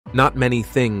Not many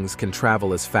things can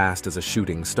travel as fast as a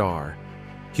shooting star.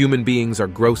 Human beings are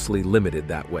grossly limited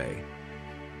that way.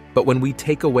 But when we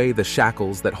take away the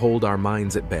shackles that hold our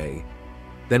minds at bay,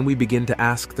 then we begin to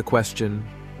ask the question,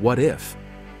 what if?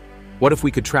 What if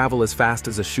we could travel as fast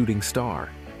as a shooting star?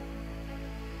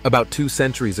 About 2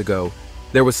 centuries ago,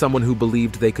 there was someone who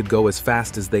believed they could go as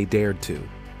fast as they dared to.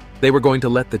 They were going to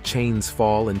let the chains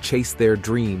fall and chase their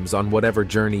dreams on whatever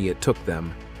journey it took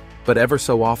them. But ever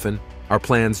so often, our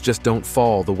plans just don't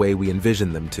fall the way we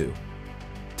envision them to.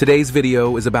 Today's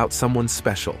video is about someone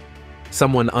special,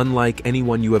 someone unlike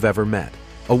anyone you have ever met,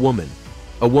 a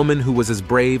woman who was as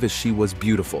brave as she was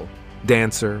beautiful,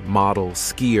 dancer, model,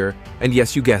 skier, and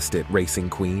yes, you guessed it, racing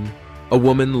queen, a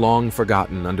woman long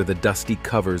forgotten under the dusty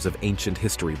covers of ancient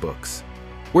history books.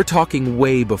 We're talking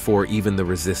way before even the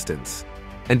Resistance.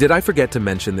 And did I forget to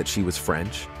mention that she was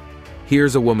French?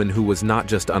 Here's a woman who was not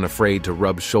just unafraid to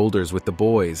rub shoulders with the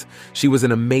boys, she was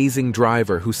an amazing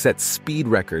driver who set speed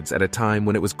records at a time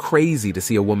when it was crazy to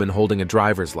see a woman holding a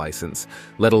driver's license,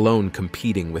 let alone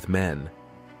competing with men.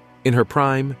 In her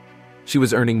prime, she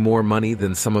was earning more money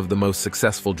than some of the most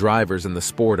successful drivers in the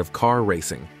sport of car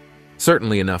racing,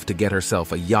 certainly enough to get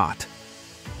herself a yacht.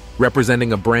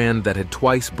 Representing a brand that had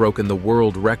twice broken the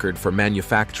world record for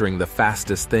manufacturing the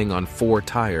fastest thing on 4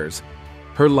 tires,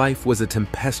 her life was a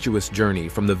tempestuous journey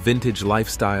from the vintage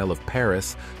lifestyle of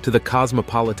Paris to the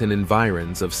cosmopolitan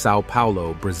environs of Sao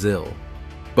Paulo, Brazil.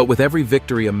 But with every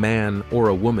victory a man or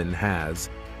a woman has,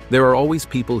 there are always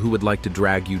people who would like to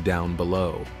drag you down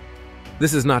below.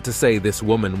 This is not to say this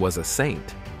woman was a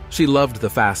saint. She loved the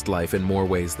fast life in more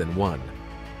ways than one.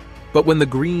 But when the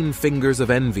green fingers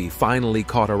of envy finally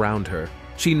caught around her,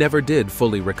 she never did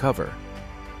fully recover.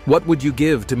 What would you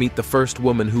give to meet the first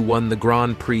woman who won the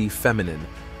Grand Prix Feminine,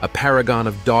 a paragon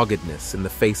of doggedness in the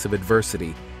face of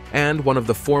adversity, and one of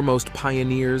the foremost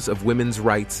pioneers of women's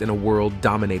rights in a world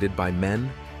dominated by men?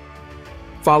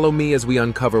 Follow me as we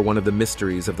uncover one of the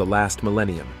mysteries of the last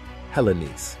millennium, Hellé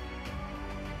Nice.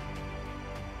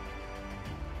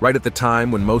 Right at the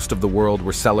time when most of the world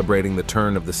were celebrating the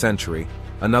turn of the century,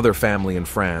 another family in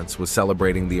France was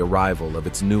celebrating the arrival of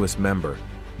its newest member,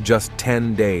 just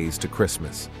 10 days to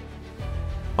Christmas.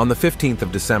 On the 15th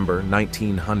of December,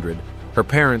 1900, her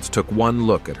parents took one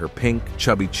look at her pink,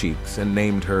 chubby cheeks and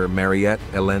named her Mariette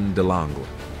Hélène de Langle.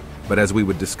 But as we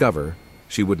would discover,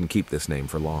 she wouldn't keep this name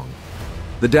for long.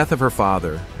 The death of her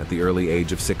father, at the early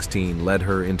age of 16, led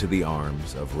her into the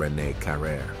arms of René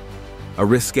Carrère, a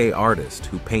risque artist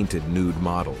who painted nude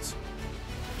models.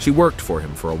 She worked for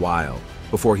him for a while,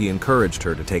 before he encouraged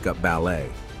her to take up ballet,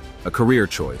 a career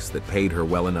choice that paid her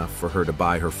well enough for her to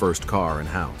buy her first car and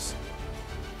house.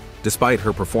 Despite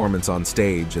her performance on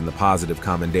stage and the positive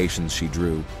commendations she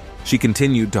drew, she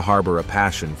continued to harbor a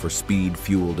passion for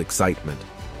speed-fueled excitement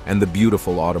and the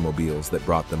beautiful automobiles that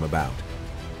brought them about.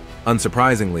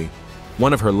 Unsurprisingly,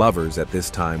 one of her lovers at this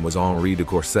time was Henri de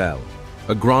Courcelles,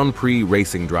 a Grand Prix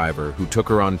racing driver who took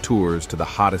her on tours to the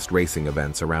hottest racing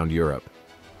events around Europe.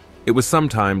 It was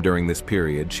sometime during this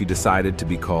period she decided to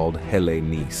be called Hellé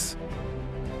Nice.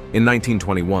 In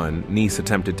 1921, Nice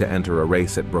attempted to enter a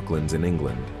race at Brooklands in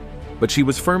England, but she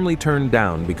was firmly turned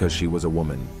down because she was a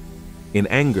woman. In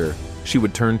anger, she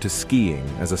would turn to skiing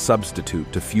as a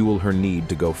substitute to fuel her need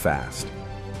to go fast.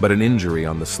 But an injury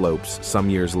on the slopes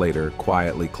some years later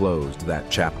quietly closed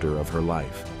that chapter of her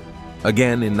life.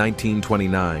 Again in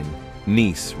 1929,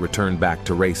 Nice returned back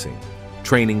to racing,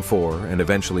 training for and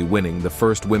eventually winning the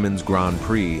first women's Grand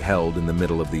Prix held in the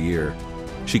middle of the year.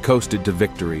 She coasted to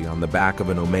victory on the back of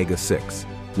an Omega 6,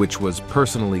 which was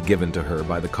personally given to her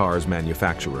by the car's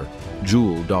manufacturer,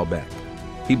 Jules Dalbec.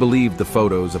 He believed the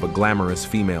photos of a glamorous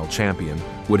female champion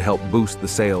would help boost the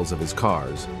sales of his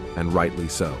cars, and rightly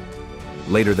so.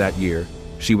 Later that year,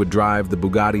 she would drive the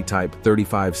Bugatti Type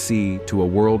 35C to a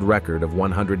world record of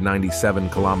 197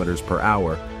 kilometers per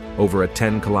hour over a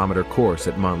 10-kilometer course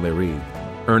at Montlhéry,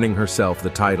 earning herself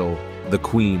the title, the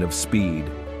Queen of Speed.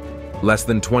 Less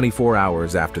than 24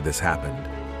 hours after this happened,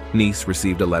 Nice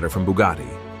received a letter from Bugatti,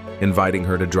 inviting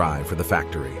her to drive for the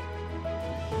factory.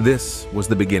 This was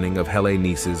the beginning of Hellé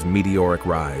Nice's meteoric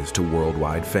rise to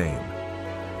worldwide fame.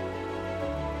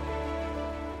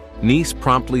 Nice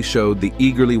promptly showed the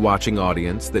eagerly watching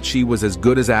audience that she was as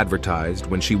good as advertised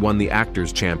when she won the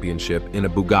Actors' Championship in a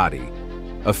Bugatti,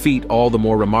 a feat all the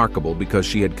more remarkable because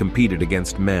she had competed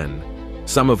against men,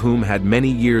 some of whom had many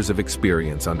years of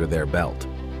experience under their belt.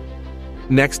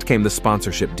 Next came the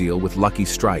sponsorship deal with Lucky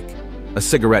Strike, a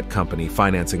cigarette company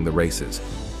financing the races.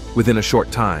 Within a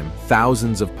short time,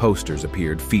 thousands of posters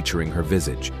appeared featuring her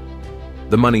visage.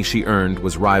 The money she earned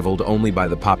was rivaled only by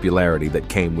the popularity that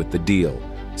came with the deal,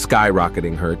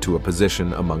 skyrocketing her to a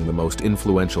position among the most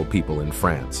influential people in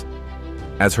France.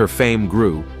 As her fame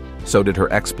grew, so did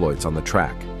her exploits on the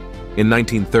track. In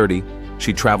 1930,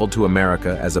 she traveled to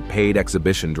America as a paid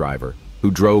exhibition driver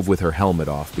who drove with her helmet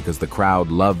off because the crowd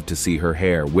loved to see her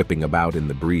hair whipping about in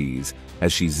the breeze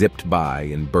as she zipped by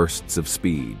in bursts of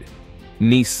speed.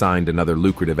 Nice signed another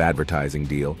lucrative advertising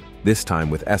deal, this time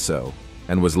with Esso,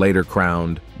 and was later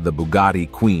crowned the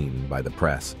Bugatti Queen by the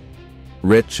press.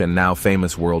 Rich and now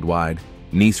famous worldwide,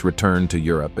 Nice returned to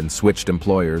Europe and switched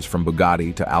employers from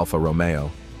Bugatti to Alfa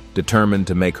Romeo, determined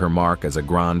to make her mark as a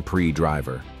Grand Prix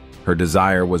driver. Her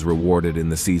desire was rewarded in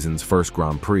the season's first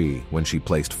Grand Prix when she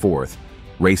placed fourth,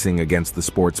 racing against the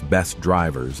sport's best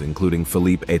drivers, including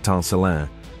Philippe Étincelin,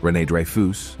 René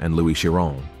Dreyfus, and Louis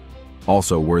Chiron.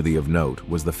 Also worthy of note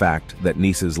was the fact that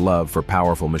Nice's love for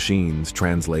powerful machines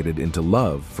translated into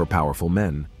love for powerful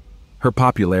men. Her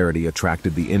popularity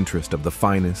attracted the interest of the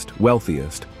finest,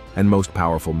 wealthiest, and most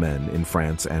powerful men in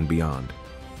France and beyond.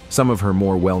 Some of her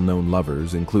more well-known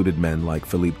lovers included men like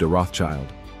Philippe de Rothschild,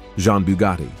 Jean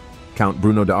Bugatti, Count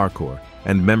Bruno de Harcourt,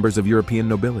 and members of European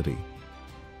nobility.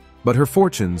 But her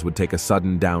fortunes would take a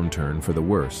sudden downturn for the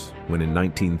worse when in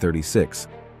 1936,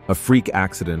 a freak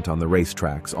accident on the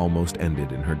racetracks almost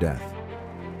ended in her death.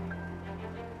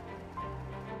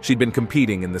 She'd been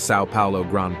competing in the Sao Paulo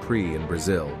Grand Prix in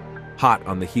Brazil, hot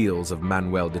on the heels of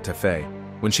Manuel de Tefé,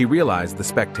 when she realized the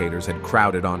spectators had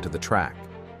crowded onto the track.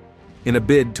 In a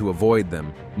bid to avoid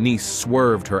them, Nice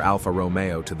swerved her Alfa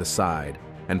Romeo to the side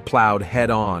and plowed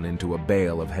head-on into a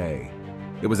bale of hay.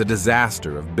 It was a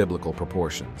disaster of biblical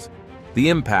proportions. The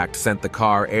impact sent the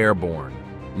car airborne,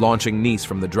 launching Nice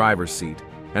from the driver's seat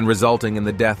and resulting in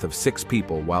the death of 6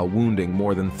 people while wounding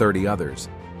more than 30 others.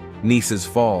 Nice's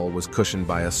fall was cushioned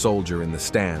by a soldier in the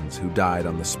stands who died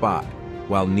on the spot,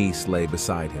 while Nice lay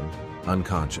beside him,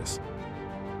 unconscious.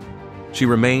 She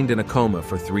remained in a coma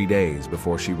for 3 days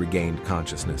before she regained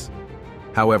consciousness.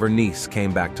 However, Nice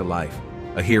came back to life,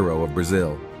 a hero of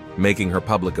Brazil, making her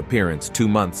public appearance 2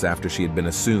 months after she had been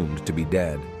assumed to be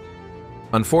dead.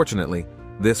 Unfortunately,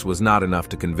 this was not enough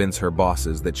to convince her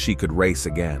bosses that she could race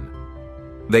again.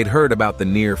 They'd heard about the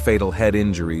near-fatal head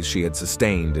injuries she had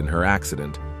sustained in her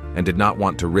accident and did not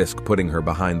want to risk putting her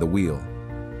behind the wheel.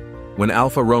 When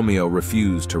Alfa Romeo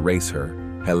refused to race her,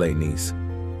 Hellé Nice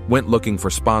went looking for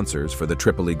sponsors for the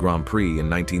Tripoli Grand Prix in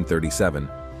 1937,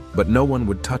 but no one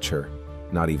would touch her,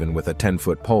 not even with a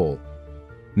 10-foot pole.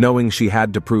 Knowing she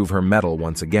had to prove her mettle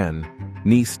once again,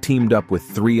 Nice teamed up with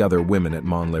 3 other women at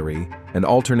Montlhéry and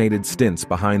alternated stints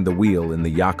behind the wheel in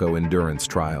the Yako endurance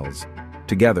trials.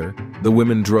 Together, the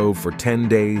women drove for 10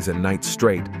 days and nights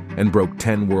straight and broke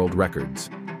 10 world records.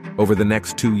 Over the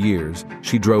next 2 years,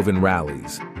 she drove in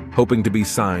rallies, hoping to be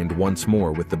signed once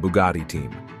more with the Bugatti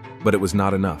team. But it was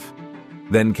not enough.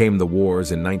 Then came the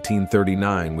wars in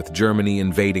 1939 with Germany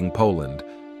invading Poland,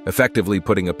 effectively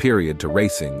putting a period to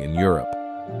racing in Europe.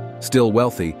 Still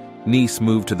wealthy, Nice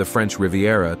moved to the French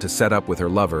Riviera to set up with her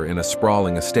lover in a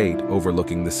sprawling estate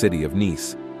overlooking the city of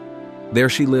Nice. There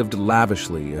she lived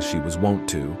lavishly as she was wont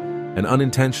to, and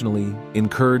unintentionally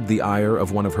incurred the ire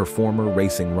of one of her former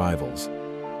racing rivals.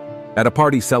 At a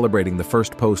party celebrating the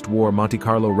first post-war Monte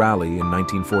Carlo rally in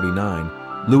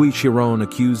 1949, Louis Chiron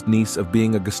accused Nice of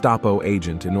being a Gestapo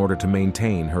agent in order to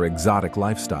maintain her exotic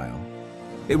lifestyle.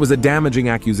 It was a damaging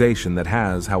accusation that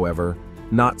has, however,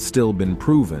 not still been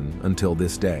proven until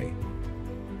this day.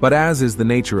 But as is the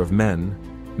nature of men,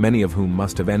 many of whom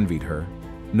must have envied her,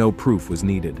 no proof was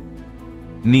needed.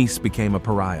 Nice became a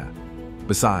pariah.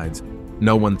 Besides,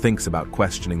 no one thinks about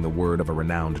questioning the word of a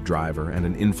renowned driver and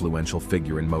an influential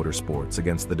figure in motorsports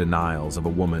against the denials of a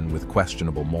woman with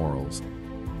questionable morals.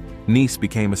 Nice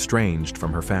became estranged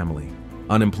from her family,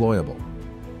 unemployable.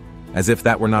 As if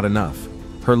that were not enough,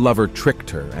 her lover tricked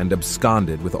her and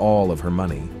absconded with all of her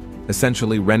money,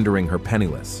 essentially rendering her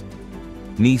penniless.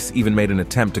 Nice even made an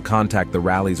attempt to contact the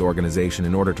rally's organization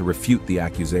in order to refute the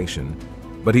accusation,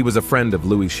 but he was a friend of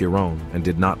Louis Chiron and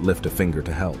did not lift a finger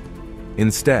to help.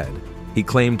 Instead, he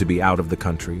claimed to be out of the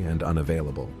country and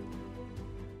unavailable.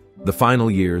 The final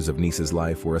years of Nice's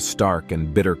life were a stark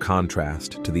and bitter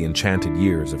contrast to the enchanted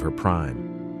years of her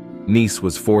prime. Nice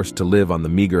was forced to live on the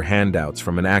meager handouts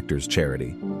from an actor's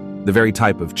charity, the very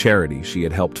type of charity she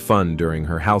had helped fund during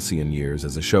her halcyon years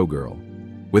as a showgirl.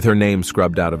 With her name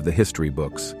scrubbed out of the history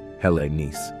books, Hellé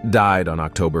Nice died on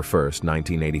October 1st,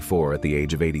 1984 at the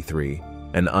age of 83,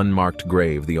 an unmarked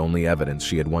grave the only evidence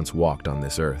she had once walked on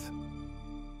this earth.